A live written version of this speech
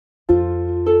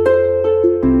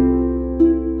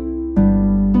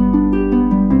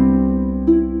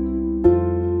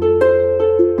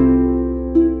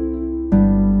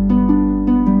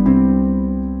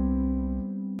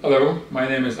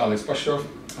Alex Pashov,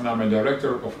 and I'm a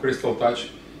director of Crystal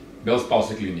Touch Bell's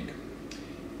Palsy Clinic.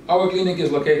 Our clinic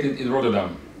is located in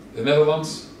Rotterdam, the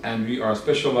Netherlands, and we are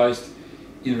specialized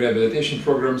in rehabilitation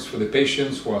programs for the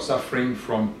patients who are suffering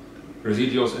from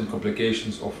residuals and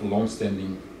complications of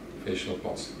long-standing facial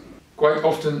palsy. Quite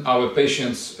often our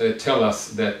patients tell us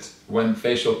that when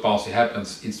facial palsy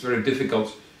happens, it's very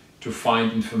difficult to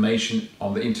find information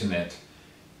on the internet.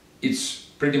 It's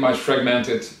pretty much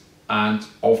fragmented and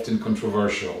often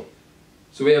controversial.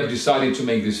 So we have decided to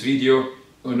make this video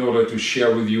in order to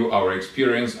share with you our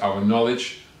experience, our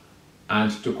knowledge,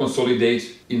 and to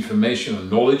consolidate information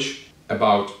and knowledge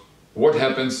about what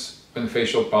happens when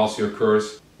facial palsy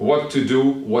occurs, what to do,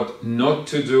 what not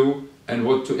to do, and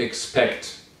what to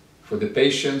expect for the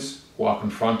patients who are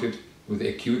confronted with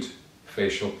acute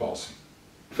facial palsy.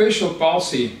 Facial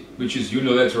palsy, which is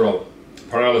unilateral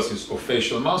paralysis of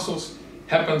facial muscles,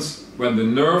 happens when the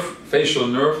nerve, facial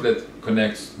nerve that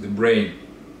connects the brain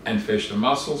and facial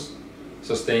muscles,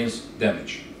 sustains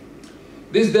damage.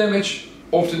 This damage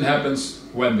often happens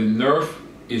when the nerve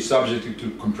is subjected to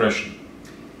compression.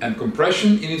 And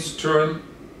compression in its turn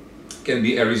can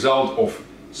be a result of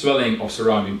swelling of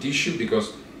surrounding tissue,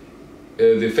 because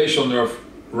the facial nerve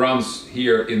runs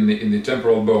here in the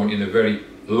temporal bone in a very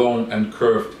long and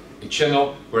curved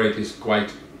channel where it is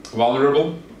quite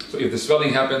vulnerable. So if the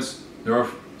swelling happens,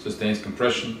 nerve sustains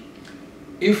compression.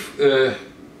 If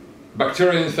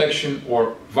bacterial infection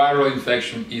or viral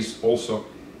infection is also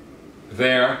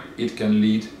there, it can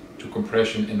lead to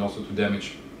compression and also to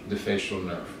damage the facial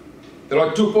nerve. There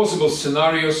are two possible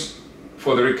scenarios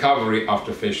for the recovery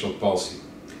after facial palsy.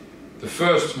 The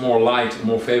first, more light,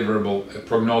 more favorable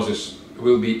prognosis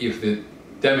will be if the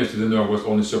damage to the nerve was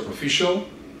only superficial,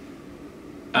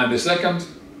 and the second,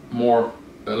 more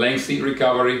lengthy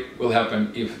recovery will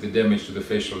happen if the damage to the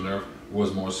facial nerve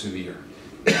was more severe.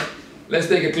 Let's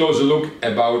take a closer look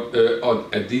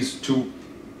at these two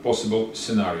possible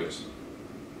scenarios.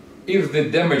 If the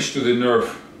damage to the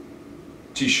nerve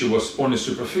tissue was only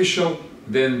superficial,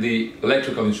 then the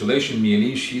electrical insulation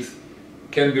myelin sheath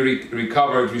can be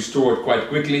recovered, restored quite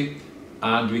quickly,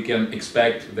 and we can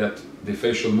expect that the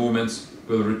facial movements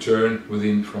will return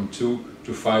within from 2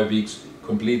 to 5 weeks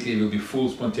completely. It will be full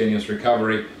spontaneous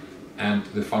recovery, and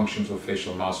the functions of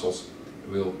facial muscles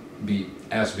will be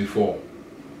as before.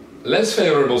 Less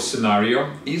favorable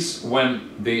scenario is when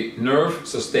the nerve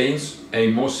sustains a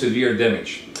more severe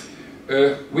damage.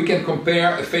 We can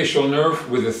compare a facial nerve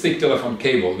with a thick telephone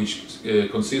cable, which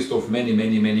consists of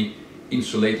many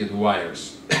insulated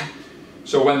wires.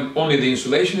 So when only the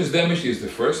insulation is damaged is the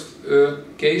first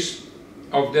case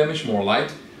of damage, more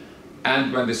light,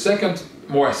 and when the second,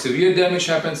 more severe damage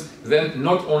happens, then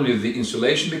not only the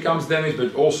insulation becomes damaged,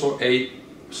 but also a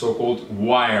so-called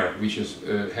wire, which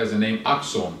has a name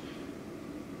axon.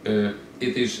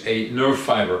 It is a nerve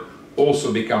fiber,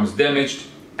 also becomes damaged,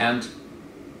 and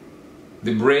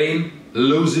the brain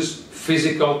loses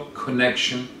physical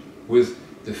connection with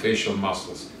the facial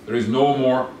muscles. There is no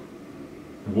more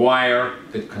wire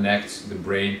that connects the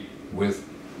brain with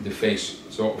the face.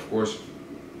 So of course,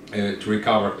 to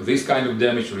recover this kind of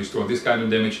damage, to restore this kind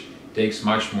of damage, takes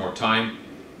much more time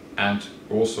and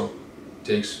also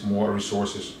takes more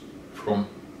resources from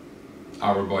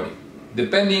our body.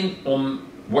 Depending on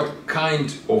what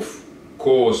kind of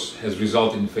cause has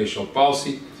resulted in facial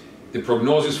palsy, the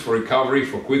prognosis for recovery,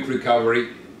 for quick recovery,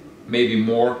 may be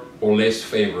more or less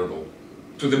favorable.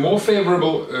 To the more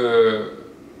favorable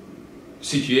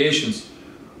situations,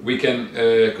 we can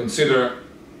consider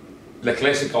the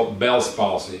classical Bell's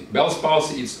palsy. Bell's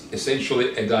palsy is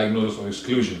essentially a diagnosis of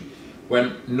exclusion.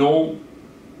 When no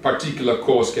particular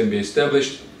cause can be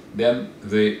established, then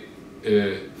the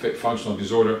functional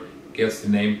disorder gets the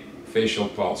name facial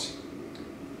palsy.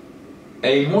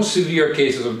 A more severe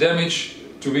cases of damage,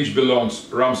 to which belongs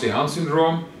Ramsay-Hunt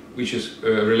syndrome, which is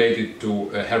related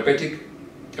to herpetic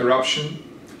eruption.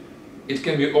 It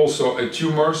can be also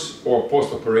tumors or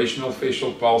post-operational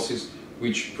facial palsies,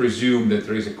 which presume that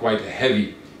there is quite a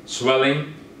heavy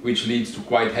swelling, which leads to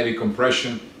quite heavy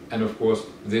compression, and of course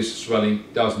this swelling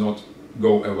does not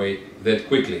go away that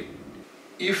quickly.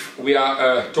 If we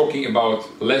are talking about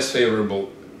less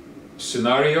favorable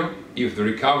scenario, if the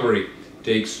recovery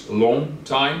takes long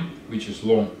time, which is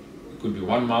long, it could be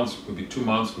 1 month, could be 2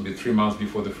 months, could be 3 months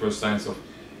before the first signs of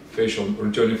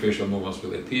returning facial movements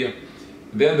will appear,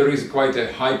 then there is quite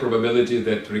a high probability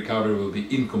that recovery will be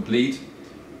incomplete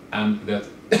and that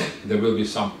there will be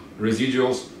some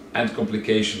residuals and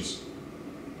complications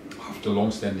after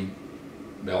long-standing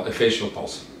facial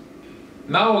palsy.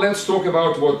 Now let's talk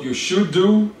about what you should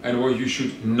do and what you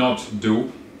should not do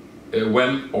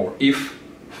when or if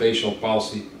facial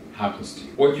palsy happens to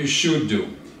you. What you should do,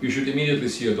 you should immediately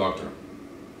see a doctor.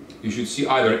 You should see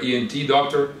either an ENT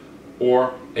doctor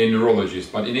or a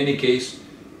neurologist, but in any case,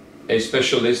 a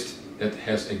specialist that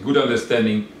has a good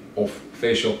understanding of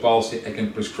facial palsy and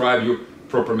can prescribe you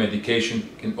proper medication,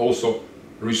 can also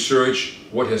research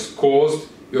what has caused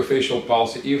your facial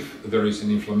palsy, if there is an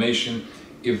inflammation,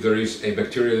 if there is a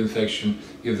bacterial infection,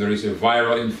 if there is a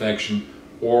viral infection,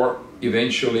 or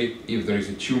eventually if there is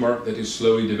a tumor that is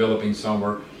slowly developing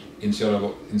somewhere in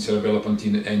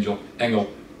cerebellopontine angle.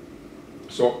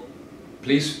 So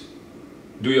please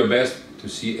do your best to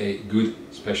see a good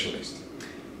specialist.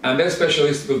 And that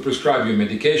specialist will prescribe you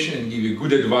medication and give you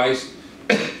good advice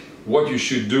what you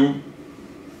should do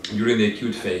during the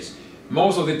acute phase.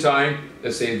 Most of the time,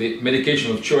 let's say the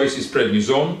medication of choice is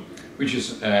prednisone, which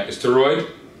is a steroid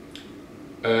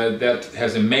that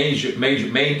has a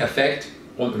main effect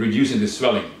on reducing the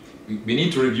swelling. We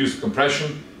need to reduce the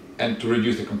compression, and to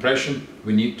reduce the compression,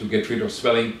 we need to get rid of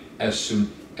swelling as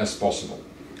soon as possible.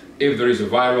 If there is a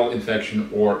viral infection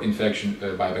or infection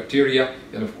by bacteria,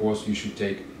 then of course you should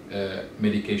take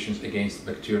medications against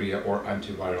bacteria or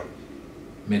antiviral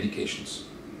medications.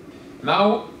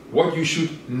 Now, what you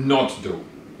should not do.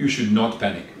 You should not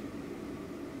panic.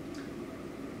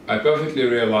 I perfectly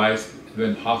realize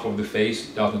when half of the face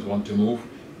doesn't want to move,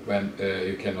 when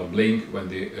you cannot blink, when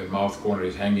the mouth corner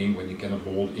is hanging, when you cannot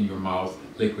hold in your mouth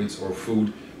liquids or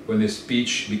food, when the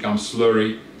speech becomes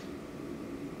slurry.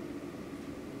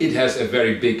 It has a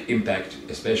very big impact,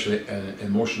 especially an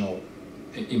emotional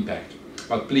impact.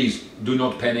 But please do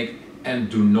not panic and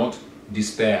do not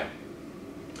despair.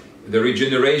 The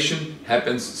regeneration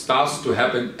starts to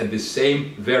happen at the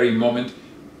same very moment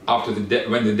after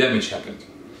when the damage happened.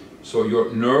 So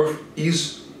your nerve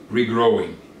is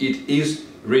regrowing, it is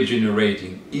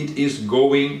regenerating, it is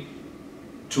going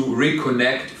to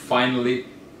reconnect finally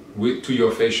to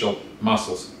your facial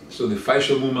muscles. So the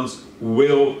facial movements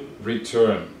will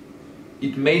return.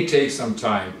 It may take some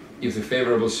time. If the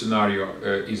favorable scenario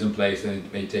is in place, then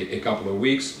it may take a couple of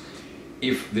weeks.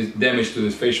 If the damage to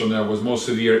the facial nerve was more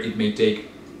severe, it may take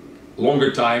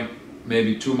longer time,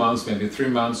 maybe 2 months, maybe 3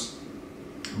 months.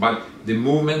 But the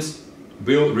movements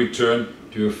will return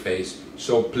to your face.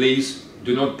 So please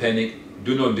do not panic,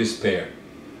 do not despair.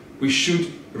 We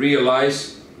should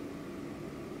realize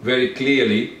very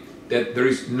clearly that there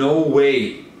is no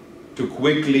way to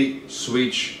quickly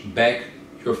switch back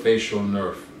your facial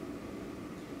nerve.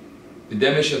 The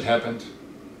damage had happened,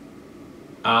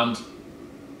 and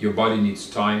your body needs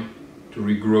time to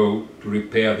regrow, to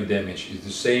repair the damage. It's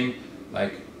the same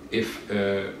like if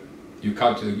you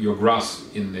cut your grass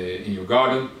in your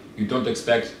garden, you don't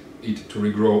expect it to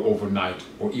regrow overnight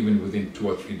or even within 2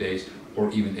 or 3 days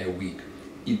or even a week.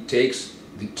 It takes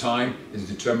the time that is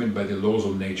determined by the laws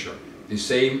of nature. The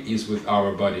same is with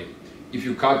our body. If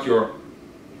you cut your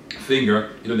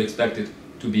finger, you don't expect it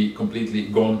to be completely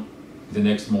gone the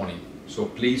next morning. So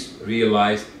please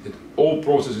realize that all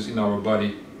processes in our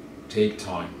body take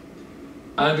time.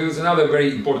 And there is another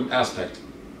very important aspect.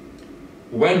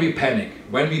 When we panic,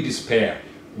 when we despair,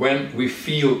 when we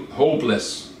feel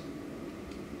hopeless,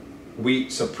 we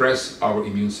suppress our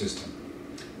immune system.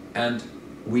 And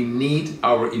we need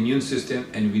our immune system,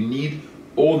 and we need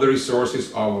all the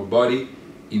resources of our body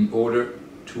in order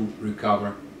to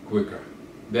recover quicker.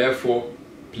 Therefore,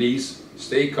 please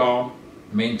stay calm,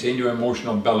 maintain your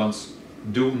emotional balance,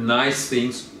 do nice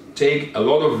things, take a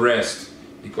lot of rest,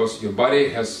 because your body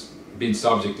has been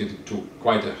subjected to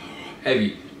quite a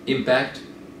heavy impact,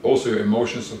 also your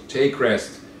emotions, so take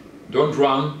rest. Don't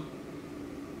run,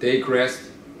 take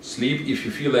rest, sleep. If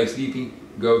you feel like sleeping,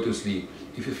 go to sleep.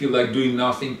 If you feel like doing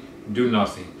nothing, do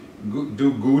nothing.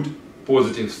 Do good,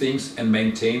 positive things and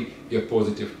maintain your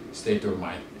positive state of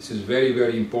mind. This is very,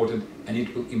 very important, and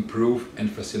it will improve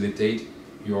and facilitate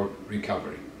your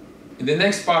recovery. In the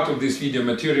next part of this video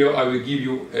material, I will give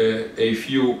you a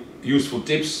few useful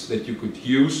tips that you could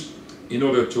use in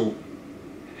order to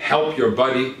help your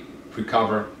body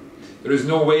recover. There is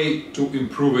no way to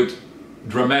improve it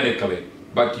dramatically,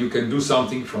 but you can do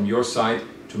something from your side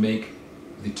to make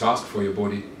the task for your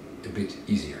body a bit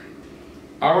easier.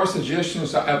 Our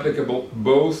suggestions are applicable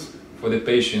both for the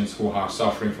patients who are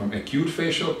suffering from acute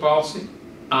facial palsy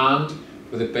and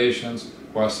for the patients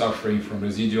who are suffering from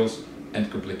residuals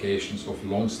and complications of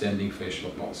long-standing facial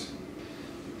palsy.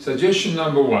 Suggestion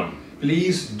number 1.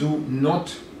 Please do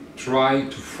not try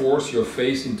to force your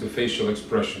face into facial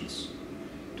expressions.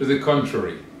 To the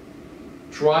contrary,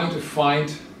 try to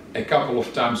find a couple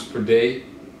of times per day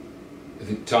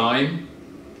the time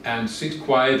and sit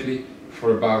quietly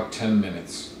for about 10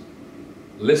 minutes.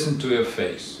 Listen to your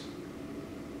face.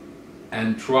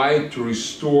 and try to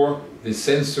restore the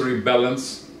sensory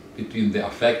balance between the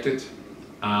affected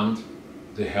and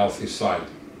the healthy side.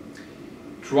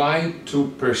 Try to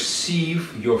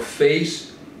perceive your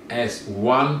face as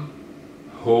one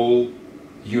whole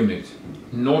unit,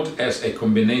 not as a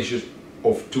combination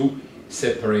of two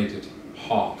separated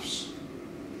halves.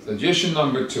 Suggestion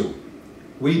number 2.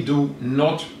 We do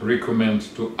not recommend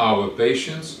to our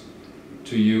patients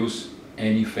to use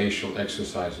any facial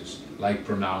exercises like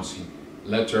pronouncing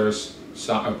letters,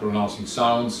 pronouncing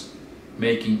sounds,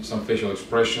 making some facial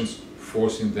expressions,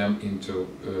 forcing them into,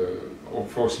 or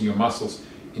forcing your muscles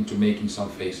into making some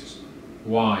faces.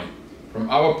 Why? From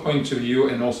our point of view,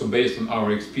 and also based on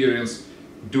our experience,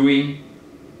 doing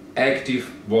active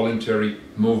voluntary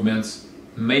movements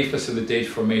may facilitate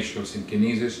formation of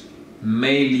synkinesis,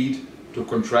 may lead to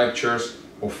contractures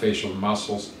of facial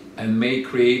muscles, and may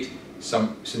create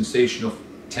some sensation of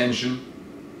tension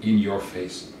in your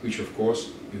face, which of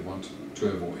course we want to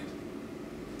avoid.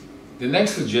 The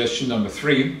next suggestion, number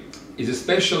 3, is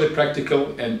especially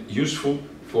practical and useful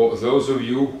for those of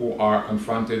you who are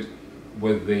confronted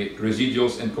with the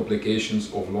residuals and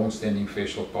complications of long-standing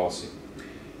facial palsy.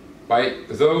 By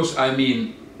those I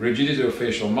mean rigidity of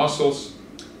facial muscles,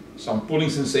 some pulling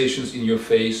sensations in your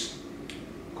face,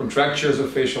 contractures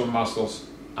of facial muscles,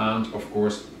 and of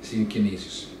course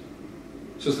synkinesis.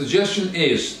 So suggestion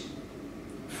is,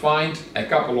 find a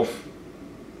couple of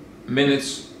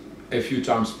minutes a few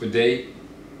times per day,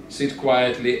 sit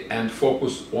quietly and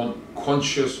focus on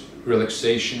conscious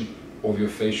relaxation of your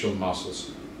facial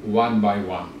muscles, one by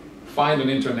one. Find on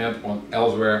internet, on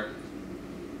elsewhere,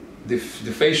 the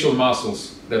facial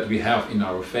muscles that we have in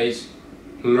our face,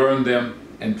 learn them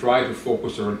and try to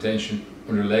focus our attention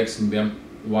on relaxing them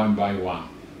one by one.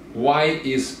 Why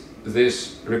is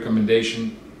this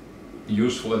recommendation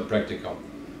useful and practical?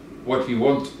 What we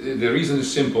want, the reason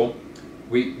is simple.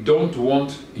 We don't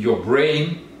want your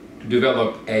brain to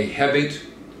develop a habit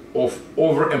of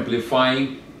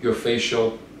over-amplifying your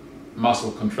facial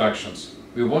muscle contractions.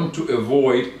 We want to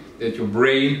avoid that your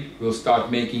brain will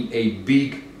start making a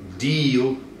big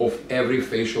deal of every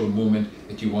facial movement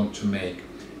that you want to make.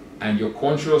 And your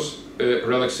conscious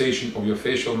relaxation of your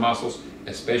facial muscles,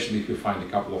 especially if you find a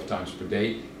couple of times per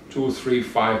day, 2, 3,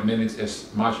 5 minutes,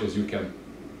 as much as you can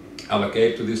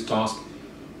allocate to this task,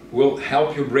 will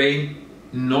help your brain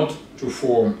not to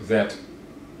form that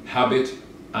habit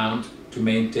and to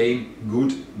maintain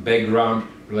good background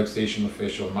relaxation of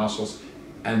facial muscles,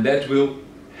 and that will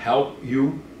help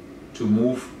you to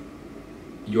move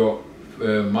your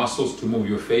muscles, to move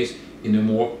your face in a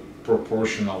more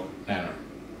proportional manner.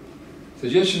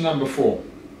 Suggestion number 4.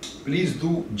 Please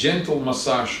do gentle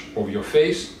massage of your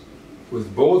face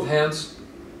with both hands,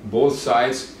 both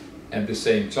sides at the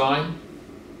same time,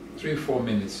 3-4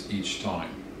 minutes each time.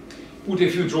 Put a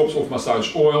few drops of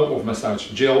massage oil, of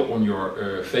massage gel on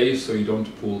your face so you don't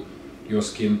pull your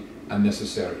skin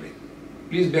unnecessarily.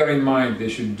 Please bear in mind that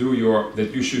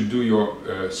you should do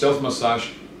your self-massage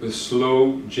with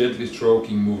slow, gently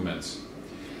stroking movements.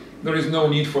 There is no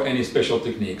need for any special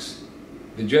techniques.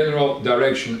 The general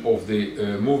direction of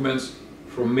the movements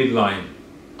from midline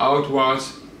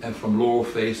outwards and from lower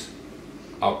face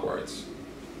upwards.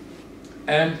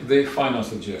 And the final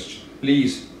suggestion: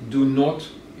 please do not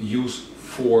use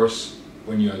force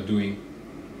when you are doing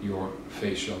your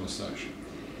facial massage.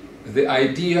 The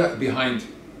idea behind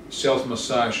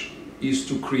self-massage is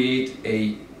to create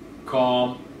a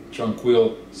calm,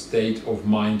 tranquil state of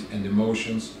mind and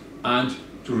emotions, and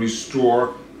to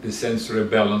restore the sensory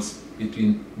balance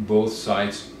between both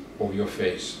sides of your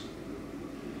face.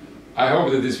 I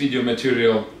hope that this video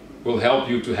material will help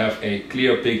you to have a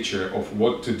clear picture of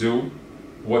what to do,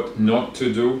 what not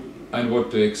to do, and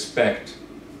what to expect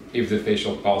if the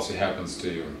facial palsy happens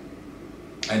to you.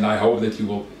 And I hope that you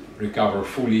will recover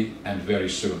fully and very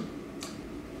soon.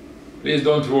 Please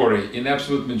don't worry, in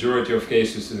absolute majority of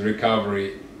cases the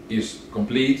recovery is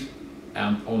complete,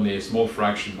 and only a small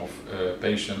fraction of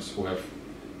patients who have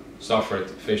suffered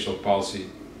facial palsy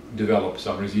develop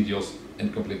some residuals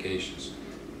and complications.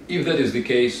 If that is the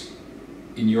case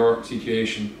in your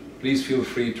situation, please feel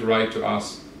free to write to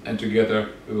us, and together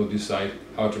we will decide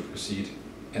how to proceed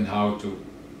and how to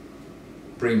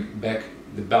bring back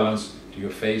the balance to your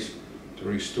face, to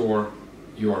restore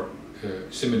your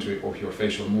symmetry of your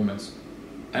facial movements,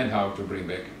 and how to bring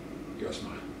back your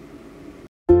smile.